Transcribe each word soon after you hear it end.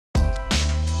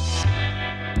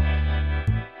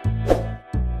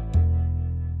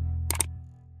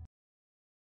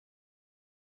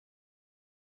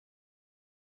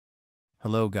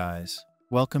Hello guys,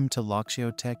 welcome to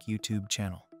Lakshyo Tech YouTube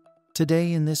channel.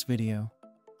 Today in this video,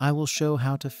 I will show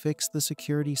how to fix the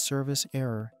security service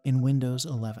error in Windows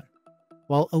 11.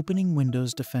 While opening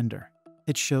Windows Defender,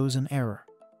 it shows an error.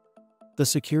 The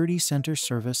Security Center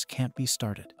service can't be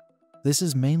started. This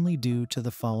is mainly due to the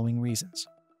following reasons.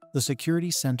 The Security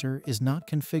Center is not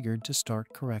configured to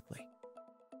start correctly.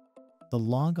 The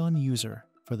logon user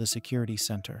for the Security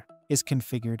Center is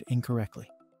configured incorrectly.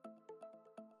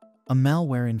 A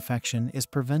malware infection is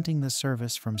preventing the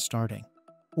service from starting,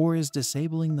 or is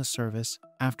disabling the service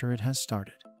after it has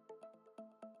started.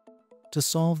 To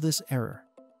solve this error,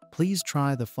 please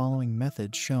try the following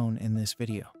methods shown in this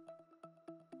video.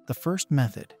 The first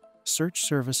method, search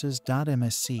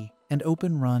services.msc and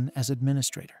open Run as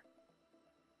administrator.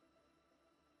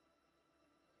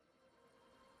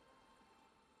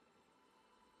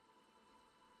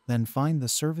 Then find the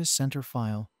Service Center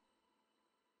file.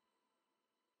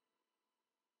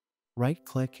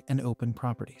 Right-click and open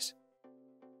Properties.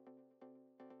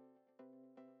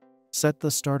 Set the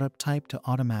startup type to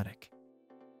automatic.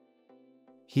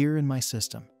 Here in my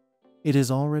system, it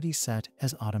is already set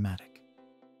as automatic.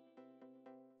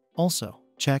 Also,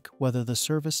 check whether the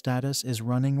service status is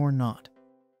running or not.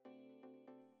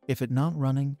 If it's not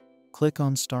running, click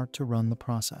on Start to run the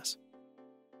process.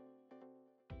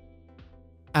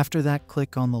 After that,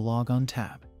 click on the Logon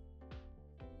tab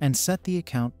and set the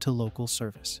account to local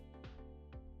service.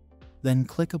 Then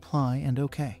click Apply and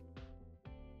OK.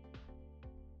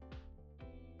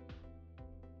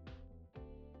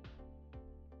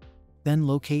 Then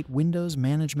locate Windows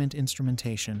Management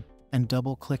Instrumentation and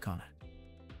double-click on it.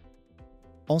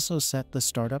 Also set the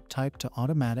startup type to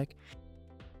automatic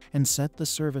and set the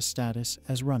service status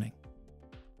as running.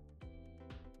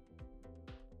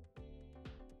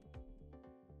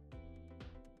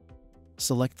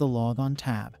 Select the Logon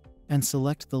tab and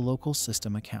select the local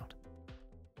system account.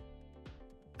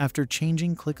 After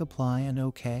changing, click Apply and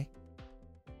OK.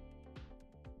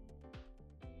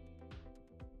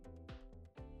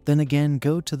 Then again,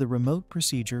 go to the remote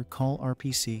procedure, call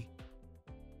RPC.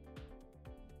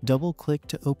 Double-click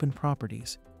to open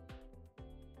Properties.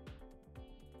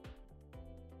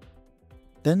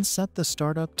 Then set the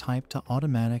startup type to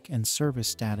automatic and service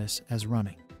status as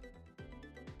running.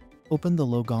 Open the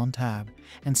Logon tab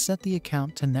and set the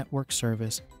account to network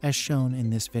service as shown in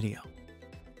this video.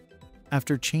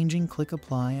 After changing, click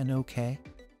Apply and OK.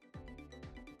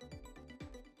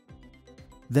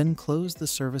 Then close the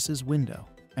Services window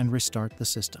and restart the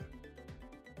system.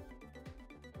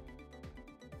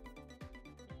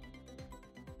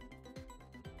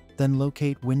 Then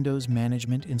locate Windows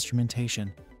Management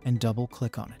Instrumentation and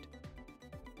double-click on it.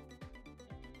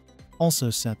 Also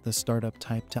set the startup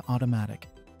type to automatic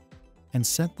and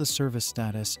set the service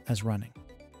status as running.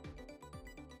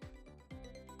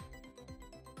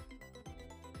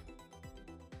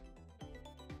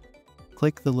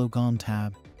 Click the Logon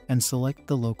tab and select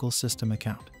the local system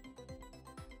account.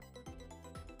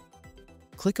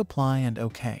 Click Apply and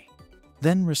OK.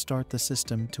 Then restart the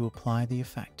system to apply the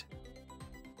effect.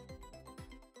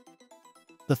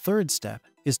 The third step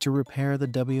is to repair the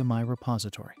WMI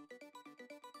repository.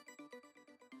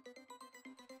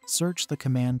 Search the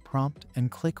command prompt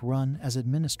and click Run as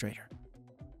administrator.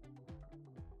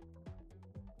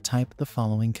 Type the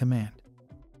following command: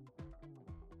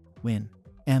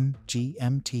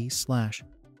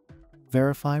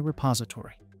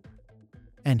 winmgmt/verifyrepository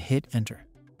and hit Enter.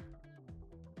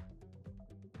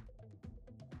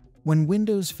 When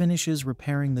Windows finishes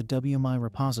repairing the WMI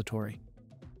repository,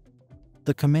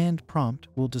 the command prompt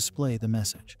will display the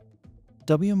message,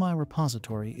 WMI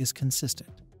repository is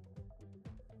consistent.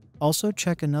 Also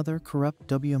check another corrupt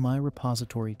WMI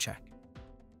repository check.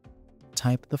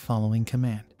 Type the following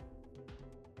command: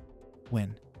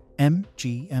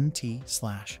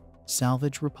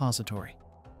 winmgmt/salvage repository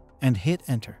and hit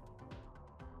Enter.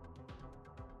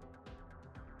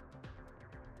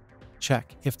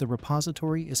 Check if the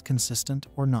repository is consistent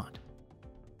or not.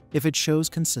 If it shows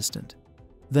consistent,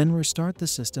 then restart the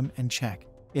system and check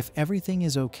if everything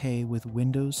is okay with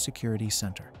Windows Security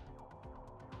Center.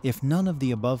 If none of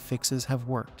the above fixes have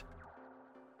worked,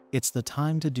 it's the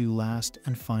time to do last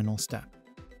and final step.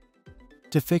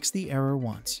 To fix the error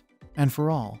once and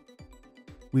for all,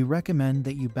 we recommend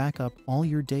that you back up all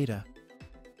your data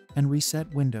and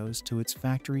reset Windows to its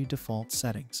factory default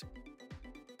settings.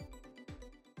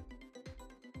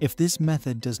 If this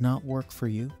method does not work for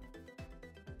you,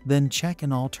 then check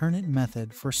an alternate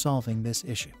method for solving this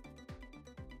issue.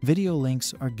 Video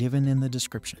links are given in the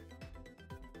description.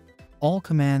 All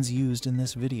commands used in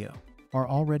this video are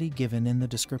already given in the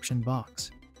description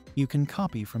box. You can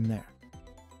copy from there.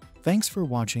 Thanks for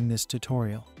watching this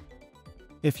tutorial.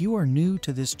 If you are new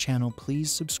to this channel,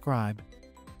 please subscribe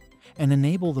and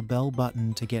enable the bell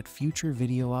button to get future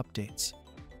video updates.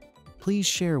 Please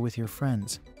share with your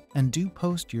friends and do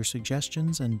post your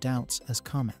suggestions and doubts as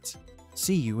comments.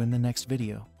 See you in the next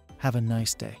video. Have a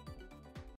nice day.